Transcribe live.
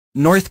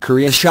North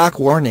Korea shock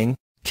warning,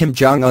 Kim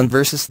Jong-un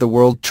versus the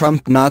world.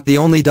 Trump not the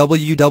only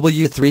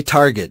WW3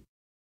 target.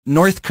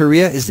 North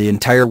Korea is the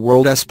entire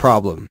world's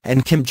problem,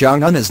 and Kim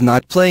Jong-un is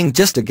not playing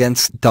just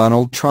against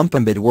Donald Trump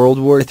amid World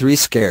War III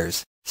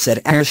scares,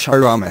 said Arash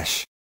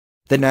Aramesh.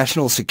 The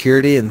national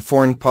security and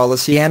foreign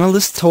policy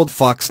analyst told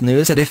Fox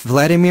News that if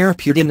Vladimir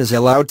Putin is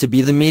allowed to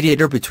be the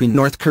mediator between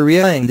North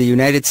Korea and the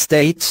United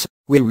States,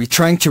 we're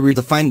trying to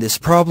redefine this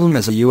problem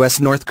as a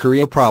US-North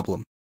Korea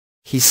problem.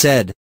 He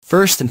said,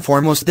 "First and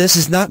foremost, this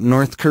is not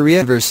North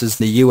Korea versus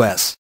the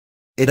US.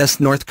 It is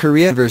North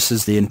Korea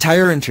versus the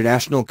entire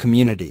international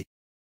community."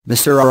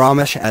 Mr.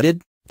 Aramesh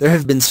added, "There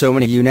have been so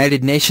many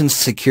United Nations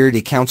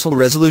Security Council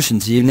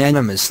resolutions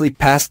unanimously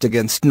passed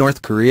against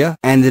North Korea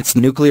and its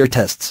nuclear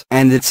tests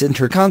and its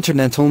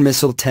intercontinental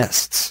missile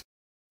tests.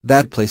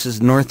 That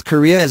places North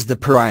Korea as the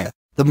pariah,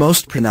 the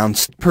most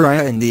pronounced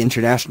pariah in the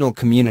international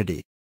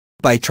community.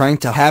 By trying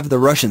to have the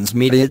Russians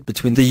mediate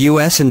between the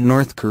US and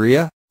North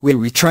Korea,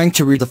 we're trying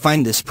to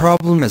redefine this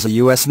problem as a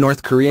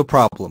US-North Korea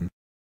problem."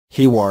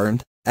 He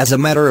warned, "As a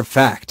matter of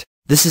fact,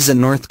 this is a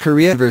North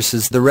Korea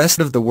versus the rest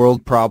of the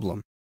world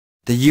problem."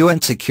 The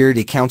UN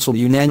Security Council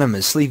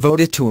unanimously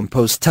voted to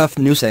impose tough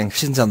new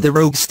sanctions on the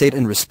rogue state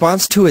in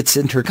response to its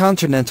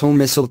intercontinental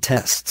missile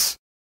tests.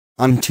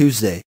 On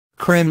Tuesday,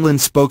 Kremlin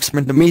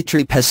spokesman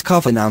Dmitry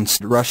Peskov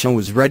announced Russia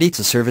was ready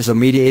to serve as a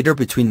mediator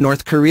between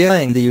North Korea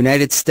and the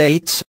United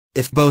States,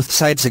 if both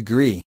sides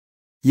agree.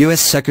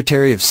 U.S.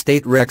 Secretary of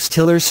State Rex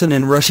Tillerson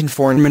and Russian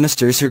Foreign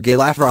Minister Sergei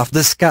Lavrov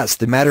discussed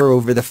the matter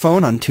over the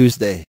phone on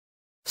Tuesday.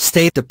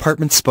 State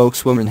Department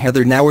spokeswoman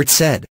Heather Nauert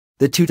said,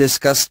 "The two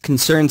discussed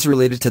concerns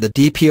related to the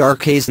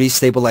DPRK's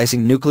destabilizing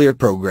nuclear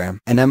program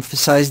and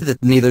emphasized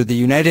that neither the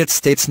United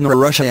States nor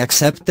Russia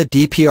accept the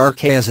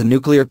DPRK as a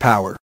nuclear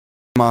power."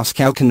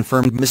 Moscow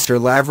confirmed Mr.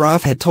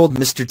 Lavrov had told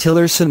Mr.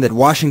 Tillerson that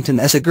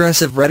Washington's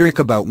aggressive rhetoric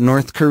about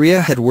North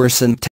Korea had worsened